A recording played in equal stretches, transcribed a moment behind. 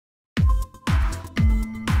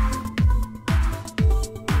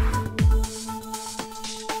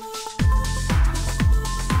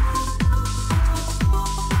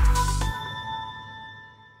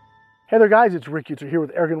Hey there guys, it's Rick Utzer here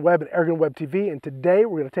with AirgunWeb and AirgunWeb TV, and today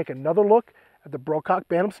we're going to take another look at the Brocock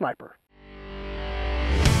Bantam Sniper.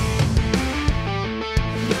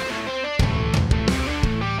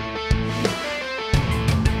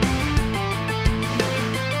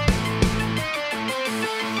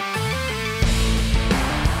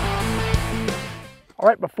 All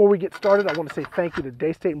right, before we get started, I want to say thank you to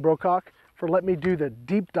Daystate and Brocock for letting me do the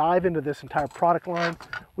deep dive into this entire product line.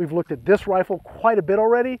 We've looked at this rifle quite a bit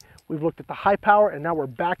already. We've looked at the high power, and now we're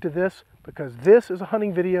back to this because this is a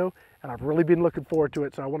hunting video and I've really been looking forward to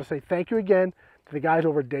it. So I want to say thank you again to the guys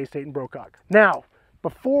over at Daystate and Brocock. Now,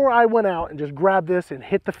 before I went out and just grabbed this and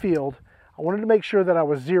hit the field, I wanted to make sure that I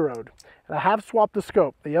was zeroed. And I have swapped the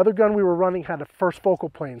scope. The other gun we were running had a first focal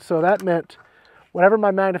plane. So that meant whatever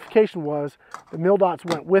my magnification was, the mil dots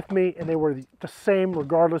went with me and they were the same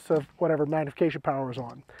regardless of whatever magnification power was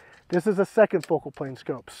on. This is a second focal plane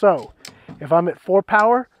scope. So if I'm at 4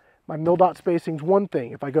 power, my mil dot spacing is one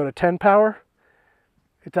thing. If I go to 10 power,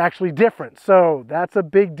 it's actually different. So that's a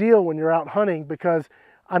big deal when you're out hunting because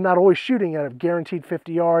I'm not always shooting at a guaranteed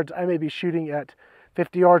 50 yards. I may be shooting at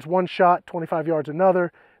 50 yards one shot, 25 yards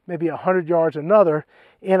another, maybe 100 yards another.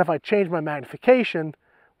 And if I change my magnification,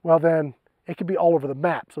 well then it could be all over the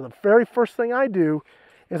map. So the very first thing I do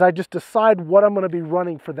is I just decide what I'm going to be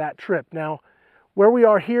running for that trip. Now, where we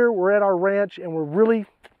are here, we're at our ranch and we're really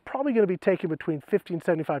probably going to be taking between 50 and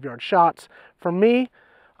 75 yard shots. For me,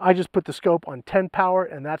 I just put the scope on 10 power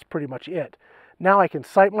and that's pretty much it. Now I can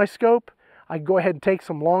sight my scope. I can go ahead and take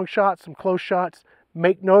some long shots, some close shots,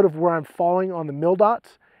 make note of where I'm falling on the mil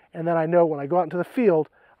dots, and then I know when I go out into the field,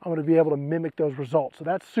 I'm going to be able to mimic those results. So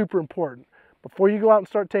that's super important. Before you go out and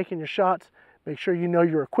start taking your shots, make sure you know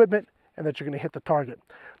your equipment and that you're going to hit the target.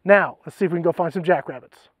 Now, let's see if we can go find some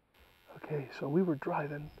jackrabbits. Okay, so we were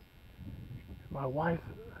driving. My wife,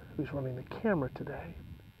 who's running the camera today,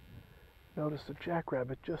 noticed a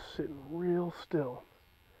jackrabbit just sitting real still.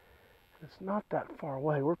 It's not that far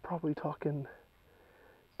away. We're probably talking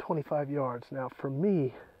 25 yards. Now, for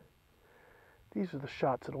me, these are the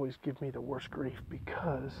shots that always give me the worst grief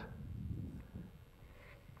because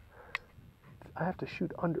I have to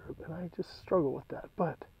shoot under it, and I just struggle with that.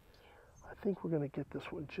 But I think we're going to get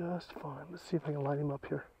this one just fine. Let's see if I can line him up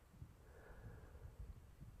here.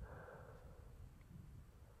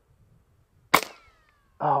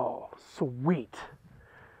 Oh, sweet.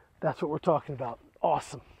 That's what we're talking about.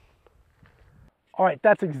 Awesome. All right,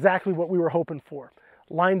 that's exactly what we were hoping for.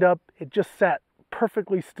 Lined up, it just sat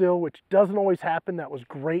perfectly still, which doesn't always happen. That was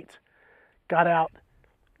great. Got out,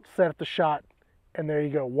 set up the shot, and there you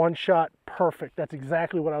go. One shot, perfect. That's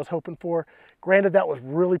exactly what I was hoping for. Granted, that was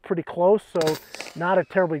really pretty close, so not a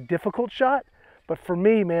terribly difficult shot. But for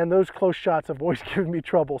me, man, those close shots have always given me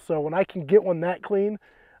trouble. So when I can get one that clean,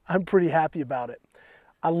 I'm pretty happy about it.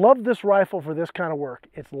 I love this rifle for this kind of work.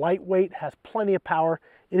 It's lightweight, has plenty of power.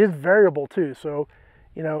 It is variable too. So,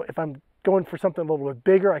 you know, if I'm going for something a little bit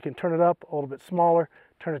bigger, I can turn it up, a little bit smaller,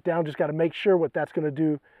 turn it down. Just got to make sure what that's going to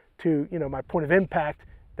do to, you know, my point of impact.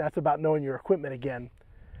 That's about knowing your equipment again.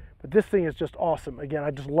 But this thing is just awesome. Again,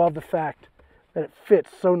 I just love the fact that it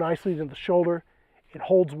fits so nicely to the shoulder. It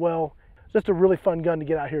holds well. Just a really fun gun to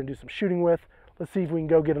get out here and do some shooting with. Let's see if we can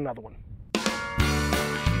go get another one.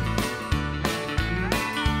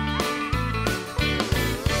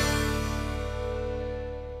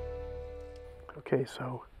 Okay,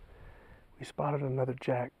 so we spotted another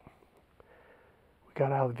jack. We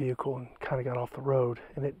got out of the vehicle and kind of got off the road,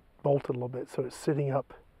 and it bolted a little bit, so it's sitting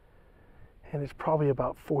up, and it's probably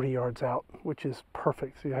about 40 yards out, which is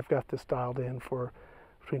perfect. See, I've got this dialed in for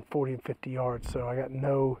between 40 and 50 yards, so I got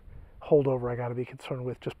no holdover I got to be concerned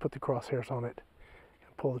with. Just put the crosshairs on it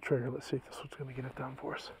and pull the trigger. Let's see if this one's going to get it done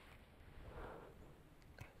for us.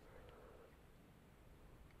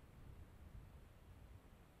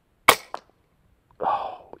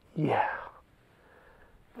 Yeah,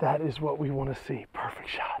 that is what we want to see. Perfect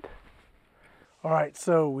shot. All right,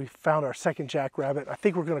 so we found our second jackrabbit. I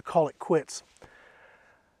think we're going to call it quits.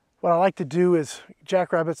 What I like to do is,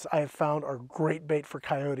 jackrabbits I have found are great bait for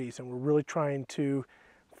coyotes, and we're really trying to,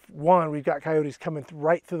 one, we've got coyotes coming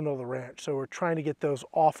right through the middle of the ranch, so we're trying to get those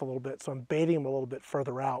off a little bit, so I'm baiting them a little bit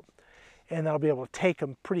further out, and I'll be able to take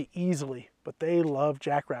them pretty easily, but they love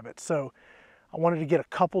jackrabbits. So I wanted to get a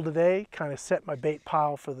couple today, kind of set my bait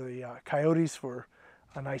pile for the coyotes for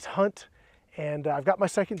a nice hunt. And I've got my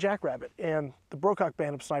second jackrabbit, and the Brocock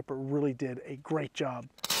Bantam Sniper really did a great job.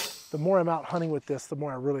 The more I'm out hunting with this, the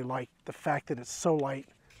more I really like the fact that it's so light,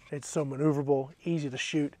 it's so maneuverable, easy to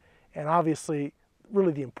shoot, and obviously,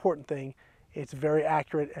 really the important thing, it's very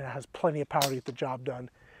accurate and it has plenty of power to get the job done.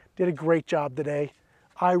 Did a great job today.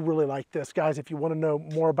 I really like this. Guys, if you want to know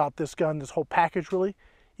more about this gun, this whole package really,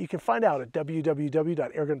 you can find out at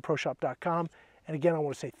www.airgunproshop.com. And again, I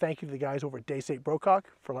want to say thank you to the guys over at Daystate Brocock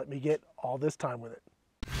for letting me get all this time with it.